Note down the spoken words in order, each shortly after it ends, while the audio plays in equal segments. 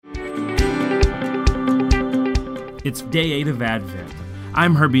It's day 8 of Advent.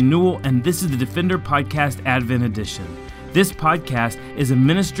 I'm Herbie Newell, and this is the Defender Podcast Advent Edition. This podcast is a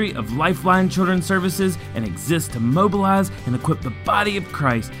ministry of Lifeline Children's Services and exists to mobilize and equip the body of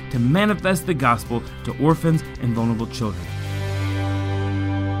Christ to manifest the gospel to orphans and vulnerable children.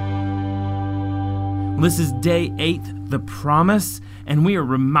 This is day 8, the promise, and we are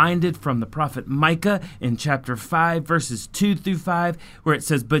reminded from the prophet Micah in chapter 5, verses 2 through 5, where it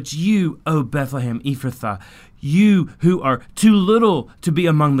says, "But you, O Bethlehem Ephrathah, you who are too little to be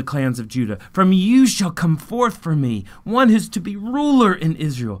among the clans of Judah, from you shall come forth for me one who's to be ruler in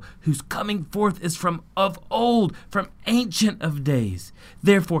Israel, whose coming forth is from of old, from ancient of days.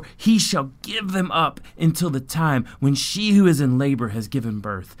 Therefore he shall give them up until the time when she who is in labor has given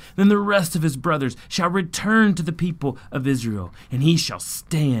birth. Then the rest of his brothers shall return to the people of Israel, and he shall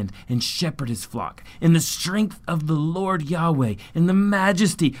stand and shepherd his flock in the strength of the Lord Yahweh, in the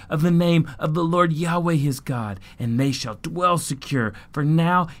majesty of the name of the Lord Yahweh his God. And they shall dwell secure, for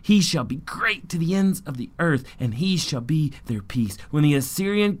now he shall be great to the ends of the earth, and he shall be their peace, when the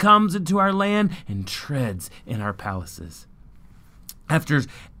Assyrian comes into our land and treads in our palaces." After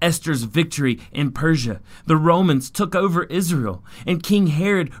Esther's victory in Persia, the Romans took over Israel, and King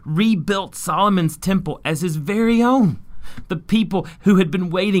Herod rebuilt Solomon's temple as his very own. The people who had been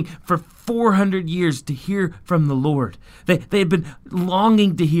waiting for 400 years to hear from the Lord. They had been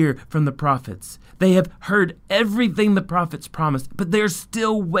longing to hear from the prophets. They have heard everything the prophets promised, but they're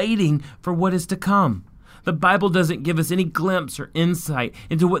still waiting for what is to come. The Bible doesn't give us any glimpse or insight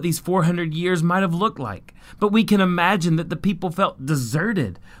into what these 400 years might have looked like, but we can imagine that the people felt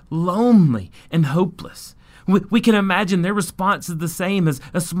deserted, lonely, and hopeless. We can imagine their response is the same as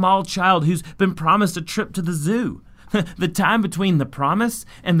a small child who's been promised a trip to the zoo. The time between the promise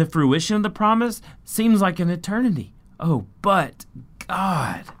and the fruition of the promise seems like an eternity. Oh, but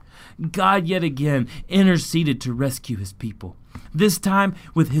God yet again interceded to rescue his people, this time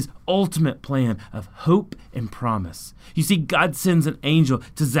with his ultimate plan of hope and promise. You see, God sends an angel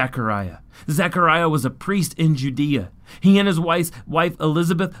to Zechariah. Zechariah was a priest in Judea. He and his wife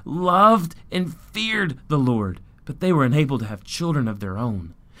Elizabeth loved and feared the Lord, but they were unable to have children of their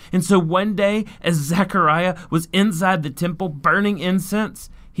own. And so one day, as Zechariah was inside the temple burning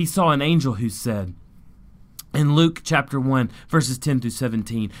incense, he saw an angel who said, in Luke chapter 1, verses 10 through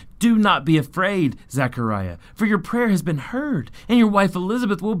 17, "Do not be afraid, Zechariah, for your prayer has been heard, and your wife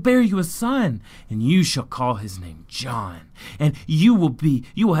Elizabeth will bear you a son, and you shall call his name John. And you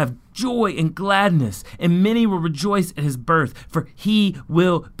will have joy and gladness, and many will rejoice at his birth, for he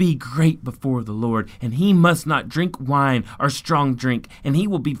will be great before the Lord, and he must not drink wine or strong drink, and he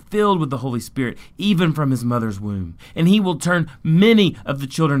will be filled with the Holy Spirit, even from his mother's womb. And he will turn many of the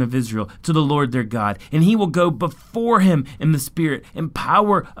children of Israel to the Lord their God, and he will go before him in the spirit and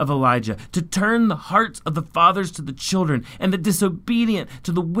power of Elijah, to turn the hearts of the fathers to the children, and the disobedient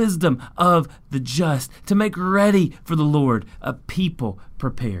to the wisdom of the just, to make ready for the Lord a people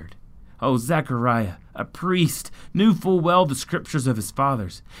prepared." Oh, Zechariah, a priest, knew full well the scriptures of his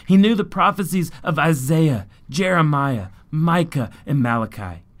fathers. He knew the prophecies of Isaiah, Jeremiah, Micah, and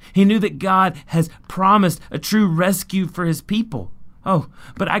Malachi. He knew that God has promised a true rescue for his people. Oh,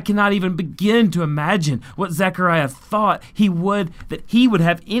 but I cannot even begin to imagine what Zechariah thought that he would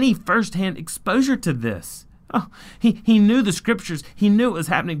have any firsthand exposure to this. Oh, he knew the scriptures, he knew it was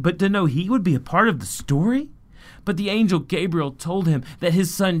happening, but to know he would be a part of the story? But the angel Gabriel told him that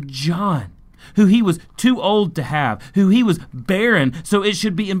his son John, who he was too old to have, who he was barren, so it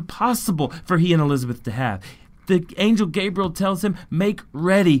should be impossible for he and Elizabeth to have. The angel Gabriel tells him, make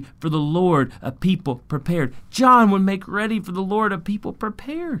ready for the Lord a people prepared. John would make ready for the Lord a people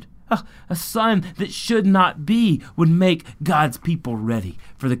prepared. A son that should not be would make God's people ready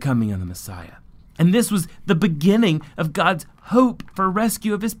for the coming of the Messiah. And this was the beginning of God's hope for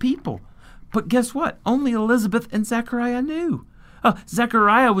rescue of his people. But guess what? Only Elizabeth and Zechariah knew.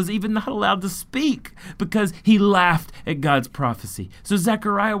 Zechariah was even not allowed to speak because he laughed at God's prophecy. So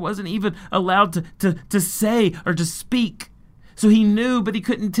Zechariah wasn't even allowed to say or to speak. So he knew, but he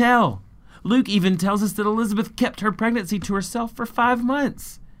couldn't tell. Luke even tells us that Elizabeth kept her pregnancy to herself for 5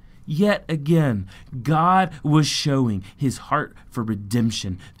 months. Yet again, God was showing his heart for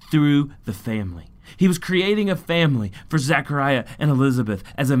redemption through the family. He was creating a family for Zechariah and Elizabeth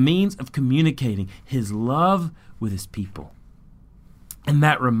as a means of communicating his love with his people. And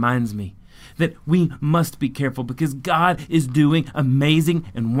that reminds me that we must be careful because God is doing amazing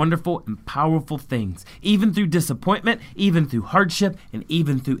and wonderful and powerful things, even through disappointment, even through hardship, and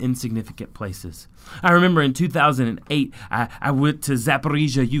even through insignificant places. I remember in 2008, I went to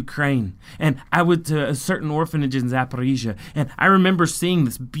Zaporizhia, Ukraine, and I went to a certain orphanage in Zaporizhia, and I remember seeing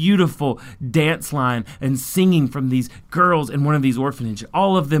this beautiful dance line and singing from these girls in one of these orphanages.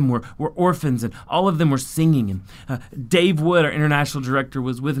 All of them were orphans, and all of them were singing. And Dave Wood, our international director,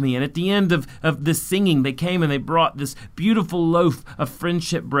 was with me, and at the end of this singing, they came and they brought this beautiful loaf of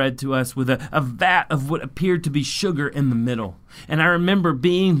friendship bread to us with a vat of what appeared to be sugar in the middle. And I remember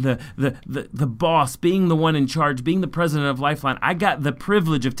being the boss, being the one in charge, being the president of Lifeline. I got the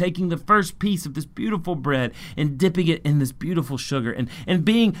privilege of taking the first piece of this beautiful bread and dipping it in this beautiful sugar. And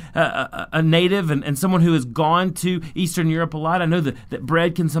being a native and someone who has gone to Eastern Europe a lot, I know that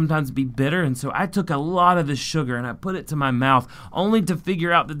bread can sometimes be bitter. And so I took a lot of this sugar and I put it to my mouth only to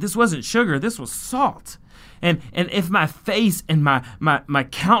figure out that this wasn't sugar, this was salt. And if my face and my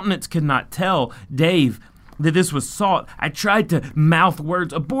countenance could not tell Dave that this was salt, I tried to mouth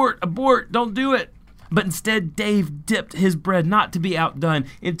words, abort, abort, don't do it. But instead, Dave dipped his bread, not to be outdone,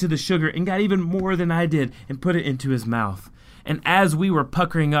 into the sugar and got even more than I did and put it into his mouth. And as we were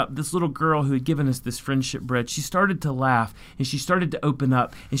puckering up, this little girl who had given us this friendship bread, she started to laugh and she started to open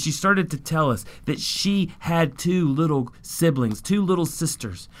up and she started to tell us that she had two little siblings, two little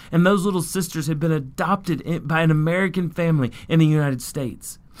sisters. And those little sisters had been adopted by an American family in the United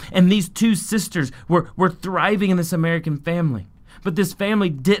States. And these two sisters were thriving in this American family. But this family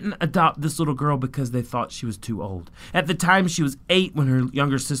didn't adopt this little girl because they thought she was too old. At the time, she was 8 when her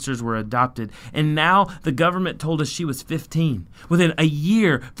younger sisters were adopted. And now the government told us she was 15, within a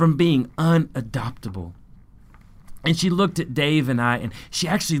year from being unadoptable. And she looked at Dave and I, and she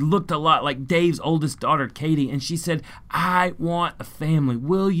actually looked a lot like Dave's oldest daughter, Katie. And she said, "I want a family.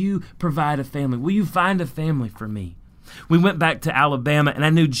 Will you provide a family? Will you find a family for me?" We went back to Alabama, and I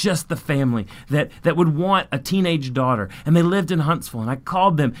knew just the family that would want a teenage daughter, and they lived in Huntsville, and I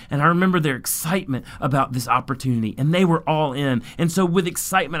called them, and I remember their excitement about this opportunity, and they were all in. And so with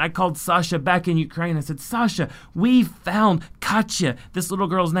excitement, I called Sasha back in Ukraine. I said, "Sasha, we found Katya, this little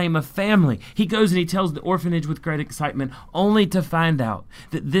girl's name, a family." He goes and he tells the orphanage with great excitement, only to find out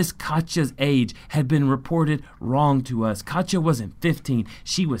that this Katya's age had been reported wrong to us. Katya wasn't 15,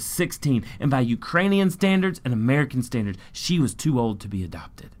 she was 16, and by Ukrainian standards and American standards, she was too old to be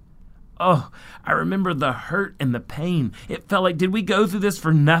adopted. Oh, I remember the hurt and the pain. It felt like, did we go through this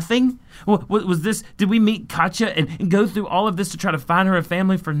for nothing? What was this? Did we meet Katya and go through all of this to try to find her a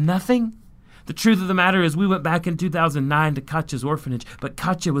family for nothing? The truth of the matter is we went back in 2009 to Katya's orphanage, but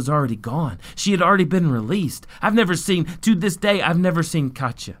Katya was already gone. She had already been released. To this day, I've never seen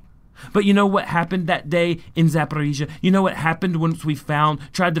Katya. But you know what happened that day in Zaporizhia? You know what happened once we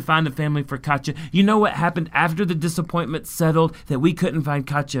tried to find a family for Katya? You know what happened after the disappointment settled that we couldn't find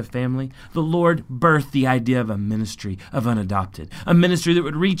Katya a family? The Lord birthed the idea of a ministry of unadopted, a ministry that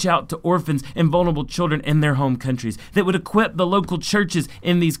would reach out to orphans and vulnerable children in their home countries, that would equip the local churches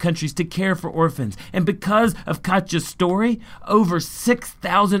in these countries to care for orphans. And because of Katya's story, over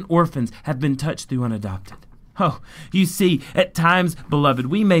 6,000 orphans have been touched through unadopted. Oh, you see, at times, beloved,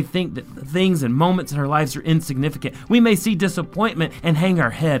 we may think that things and moments in our lives are insignificant. We may see disappointment and hang our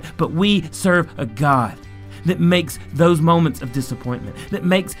head, but we serve a God that makes those moments of disappointment, that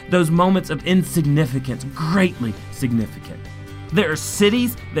makes those moments of insignificance greatly significant. There are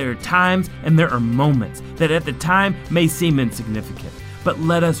cities, there are times, and there are moments that at the time may seem insignificant. But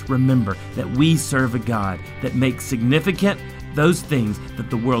let us remember that we serve a God that makes significant those things that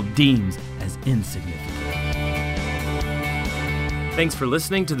the world deems as insignificant. Thanks for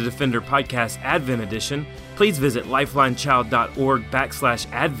listening to the Defender Podcast Advent Edition. Please visit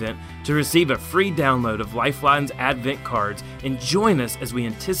lifelinechild.org/Advent to receive a free download of Lifeline's Advent cards and join us as we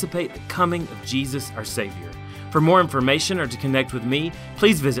anticipate the coming of Jesus, our Savior. For more information or to connect with me,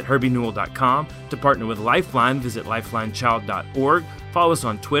 please visit herbienewell.com. To partner with Lifeline, visit lifelinechild.org. Follow us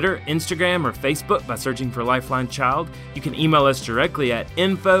on Twitter, Instagram, or Facebook by searching for Lifeline Child. You can email us directly at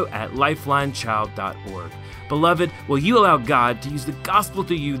info@lifelinechild.org. Beloved, will you allow God to use the gospel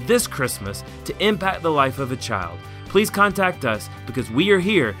through you this Christmas to impact the life of a child? Please contact us because we are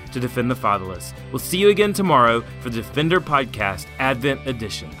here to defend the fatherless. We'll see you again tomorrow for the Defender Podcast Advent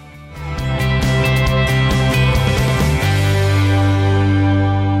Edition.